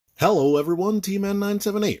Hello everyone,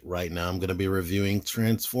 T-Man978. Right now I'm going to be reviewing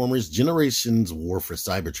Transformers Generations War for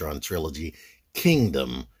Cybertron Trilogy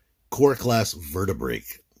Kingdom Core Class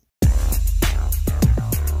Vertebreak.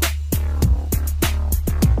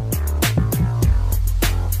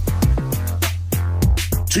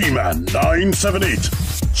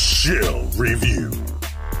 T-Man978 Chill Review.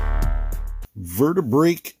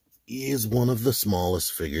 Vertebreak is one of the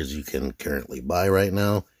smallest figures you can currently buy right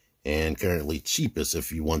now, and currently cheapest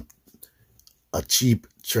if you want a cheap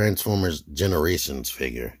Transformers Generations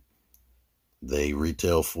figure. They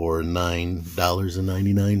retail for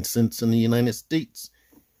 $9.99 in the United States.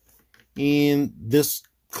 And this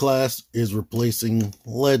class is replacing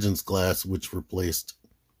Legends class, which replaced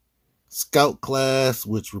Scout class,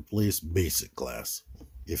 which replaced Basic class,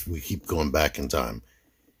 if we keep going back in time.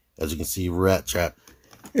 As you can see, Rat Trap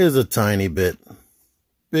is a tiny bit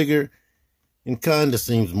bigger and kind of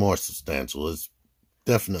seems more substantial. It's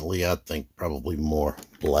definitely, I think, probably more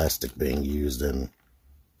plastic being used in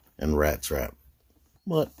Rat Trap.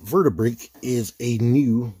 But Vertebreak is a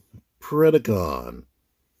new Predacon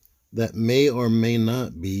that may or may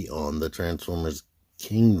not be on the Transformers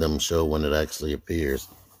Kingdom show when it actually appears.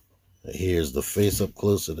 Here's the face up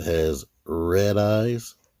close. It has red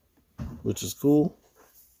eyes, which is cool.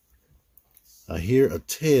 I hear a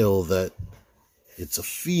tail that it's a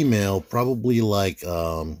female, probably like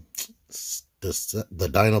the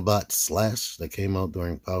Dinobot Slash that came out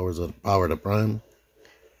during Power to Prime.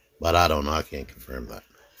 But I don't know. I can't confirm that.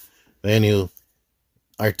 But anyway,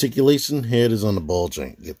 articulation, head is on the ball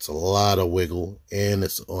joint. Gets a lot of wiggle, and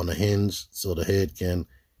it's on a hinge, so the head can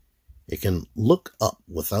look up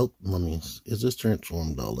without, is this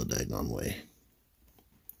transformed all the daggone way?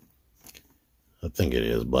 I think it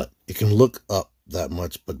is, but it can look up that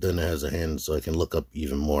much, but then it has a hinge, so it can look up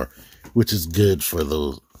even more, which is good for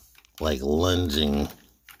those like lunging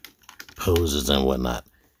poses and whatnot.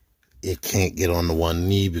 It can't get on the one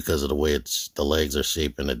knee because of the way the legs are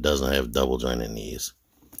shaped, and it doesn't have double jointed knees.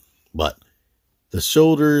 But the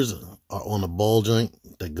shoulders are on a ball joint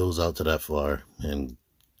that goes out to that far and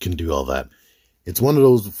can do all that. It's one of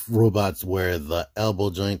those robots where the elbow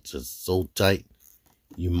joint is so tight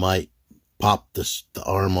you might pop the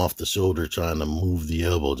arm off the shoulder trying to move the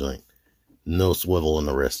elbow joint. No swivel in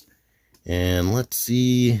the wrist. And let's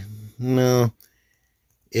see. No,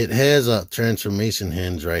 it has a transformation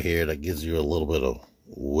hinge right here that gives you a little bit of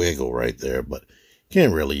wiggle right there, but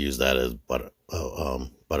can't really use that as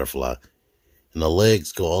butterfly. And the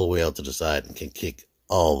legs go all the way out to the side and can kick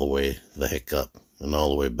all the way the heck up and all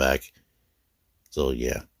the way back. So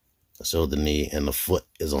yeah, I showed the knee, and the foot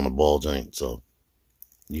is on a ball joint, so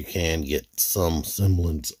you can get some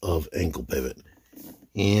semblance of ankle pivot.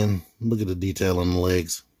 And look at the detail on the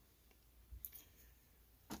legs.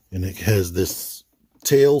 And it has this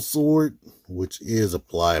tail sword, which is a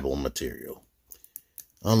pliable material.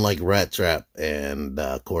 Unlike Rat Trap and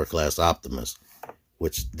Core Class Optimus,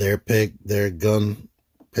 which their gun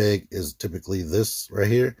peg is typically this right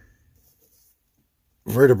here.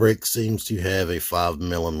 Vertebreak seems to have a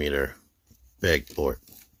 5mm peg port.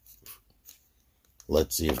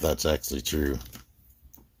 Let's see if that's actually true.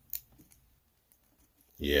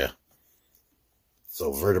 Yeah.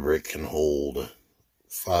 So Vertebreak can hold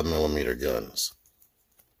 5mm guns.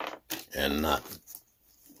 And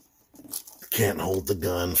can't hold the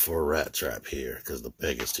gun for Rat Trap here because the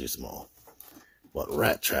peg is too small. But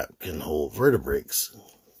Rat Trap can hold Vertebrake's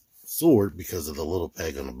sword because of the little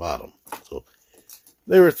peg on the bottom. So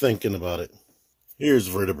they were thinking about it. Here's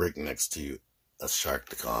Vertebreak next to a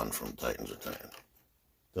Sharkticon from Titans Return.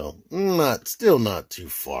 So still not too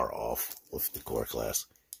far off with the core class.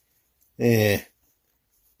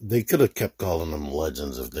 They could have kept calling them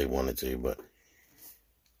Legends if they wanted to, but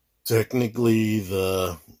technically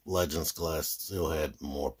the Legends class still had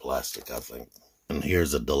more plastic, I think. And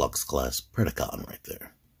here's a deluxe class Predacon right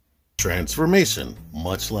there. Transformation,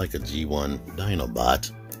 much like a G1 Dinobot,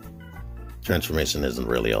 transformation isn't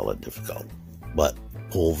really all that difficult. But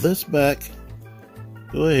pull this back,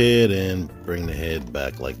 go ahead and bring the head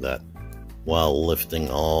back like that while lifting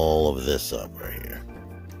all of this up right here.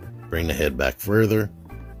 Bring the head back further,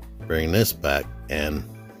 bring this back, and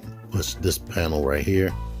push this panel right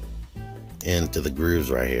here into the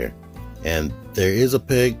grooves right here. And there is a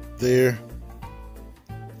peg there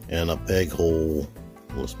and a peg hole.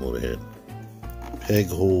 Let's move ahead. Peg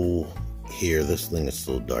hole here. This thing is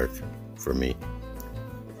so dark for me.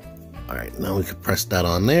 Alright, now we can press that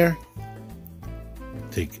on there.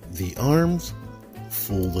 Take the arms,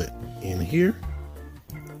 fold it in here,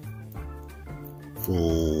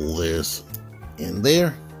 fold this in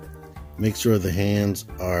there. Make sure the hands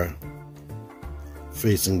are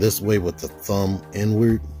facing this way with the thumb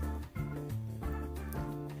inward,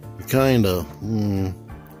 you kind of,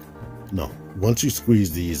 no, once you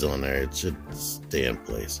squeeze these on there, it should stay in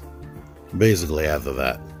place. Basically, after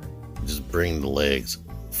that, just bring the legs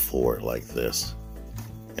forward like this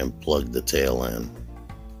and plug the tail in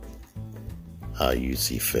how you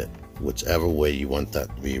see fit. Whichever way you want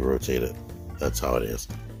that to be rotated, that's how it is.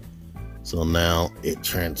 So now it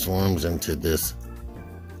transforms into this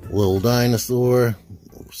little dinosaur,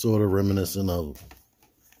 sort of reminiscent of,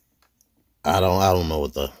 I don't know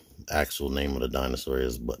what the actual name of the dinosaur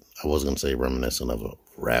is, but I was going to say reminiscent of a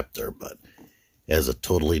raptor, but it has a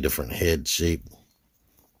totally different head shape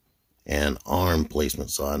and arm placement,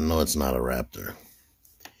 so I know it's not a raptor.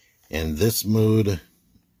 In this mode,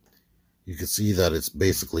 you can see that it's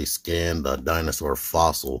basically scanned a dinosaur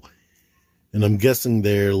fossil, and I'm guessing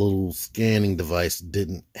their little scanning device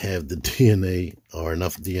didn't have the DNA or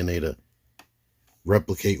enough DNA to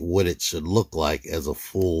replicate what it should look like as a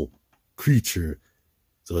full creature,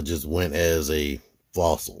 so it just went as a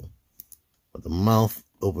fossil. But the mouth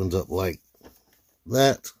opens up like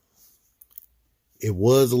that. It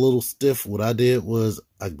was a little stiff. What I did was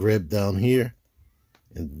I grabbed down here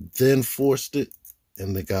and then forced it,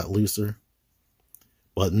 and it got looser.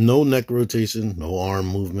 But no neck rotation, no arm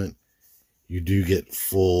movement. You do get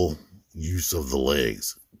full use of the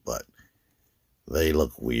legs, but they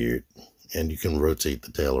look weird, and you can rotate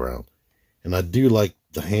the tail around. And I do like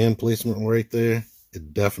the hand placement right there.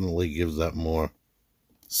 It definitely gives that more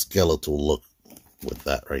skeletal look with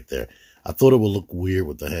that right there. I thought it would look weird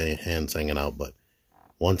with the hands hanging out, but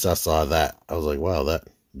once I saw that, I was like, wow,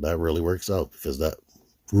 that really works out, because that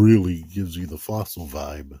really gives you the fossil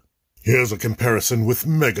vibe. Here's a comparison with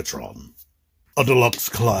Megatron. A deluxe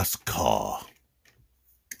class car.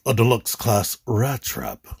 A deluxe class rat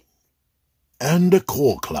trap. And a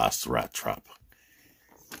core class rat trap.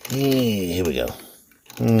 Here we go.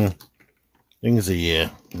 You can see, yeah,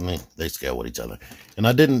 they scale with each other. And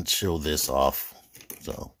I didn't show this off,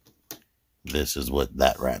 so this is what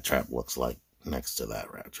that rat trap looks like next to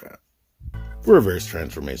that rat trap. Reverse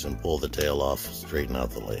transformation, pull the tail off, straighten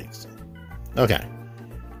out the legs. Okay,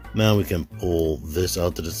 now we can pull this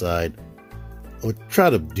out to the side. I would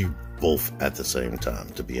try to do both at the same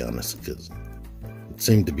time, to be honest, because it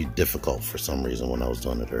seemed to be difficult for some reason when I was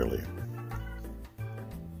doing it earlier.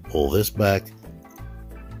 Pull this back,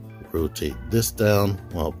 rotate this down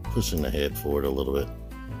while pushing the head forward a little bit.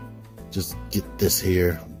 Just get this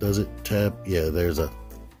here. Does it tab? Yeah, there's a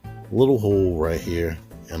little hole right here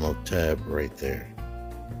and a tab right there.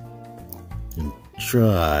 And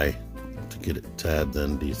try to get it tabbed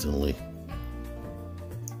in decently.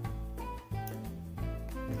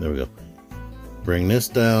 There we go. Bring this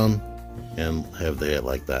down and have the head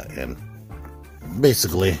like that, and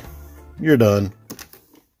basically you're done.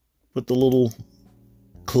 Put the little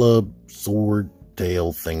club, sword,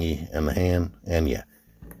 tail thingy in the hand, and yeah.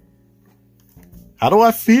 How do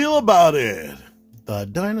I feel about it? The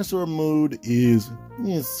dinosaur mode is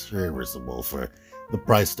serviceable for the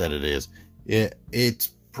price that it is. It's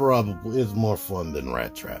more fun than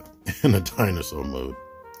Rat Trap in a dinosaur mode.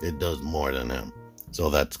 It does more than him, so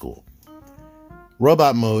that's cool.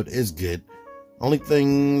 Robot mode is good. Only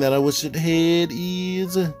thing that I wish it had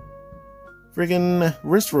is friggin'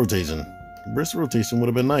 wrist rotation. Wrist rotation would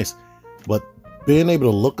have been nice, but being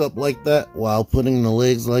able to look up like that while putting the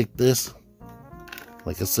legs like this,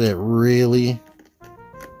 like I said, really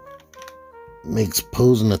makes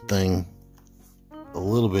posing the thing a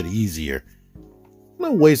little bit easier.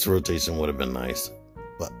 No, waist rotation would have been nice,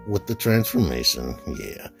 but with the transformation,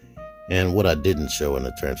 yeah. And what I didn't show in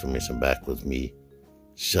the transformation back was me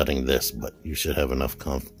shutting this, but you should have enough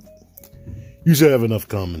common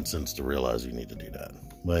sense to realize you need to do that.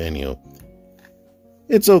 But anyhow,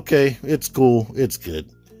 it's okay, it's cool, it's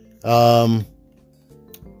good.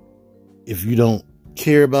 If you don't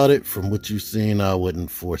care about it from what you've seen, I wouldn't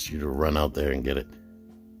force you to run out there and get it,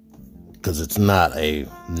 because it's not a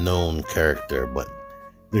known character. But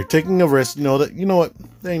they're taking a risk. You know what?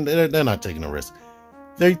 They're not taking a risk.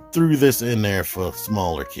 They threw this in there for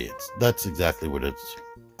smaller kids. That's exactly what it's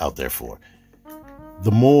out there for.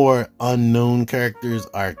 The more unknown characters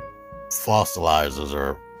are fossilizers,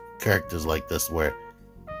 or characters like this where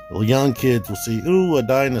young kids will see, ooh, a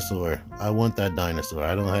dinosaur. I want that dinosaur.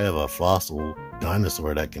 I don't have a fossil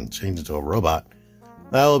dinosaur that can change into a robot.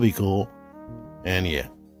 That would be cool. And yeah,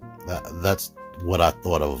 that's what I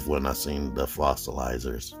thought of when I seen the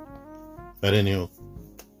fossilizers. But anyway,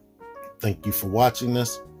 thank you for watching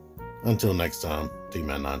this. Until next time,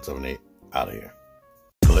 T-Man978 out of here.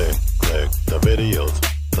 Click the videos.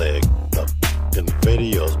 Click the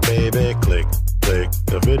videos, baby. Click click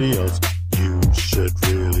the videos. You should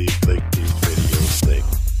really click these videos.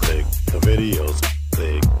 Click the videos.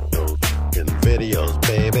 Click those videos,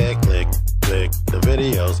 baby. click the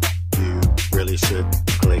videos. You really should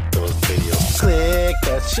click those videos. Click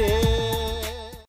that shit.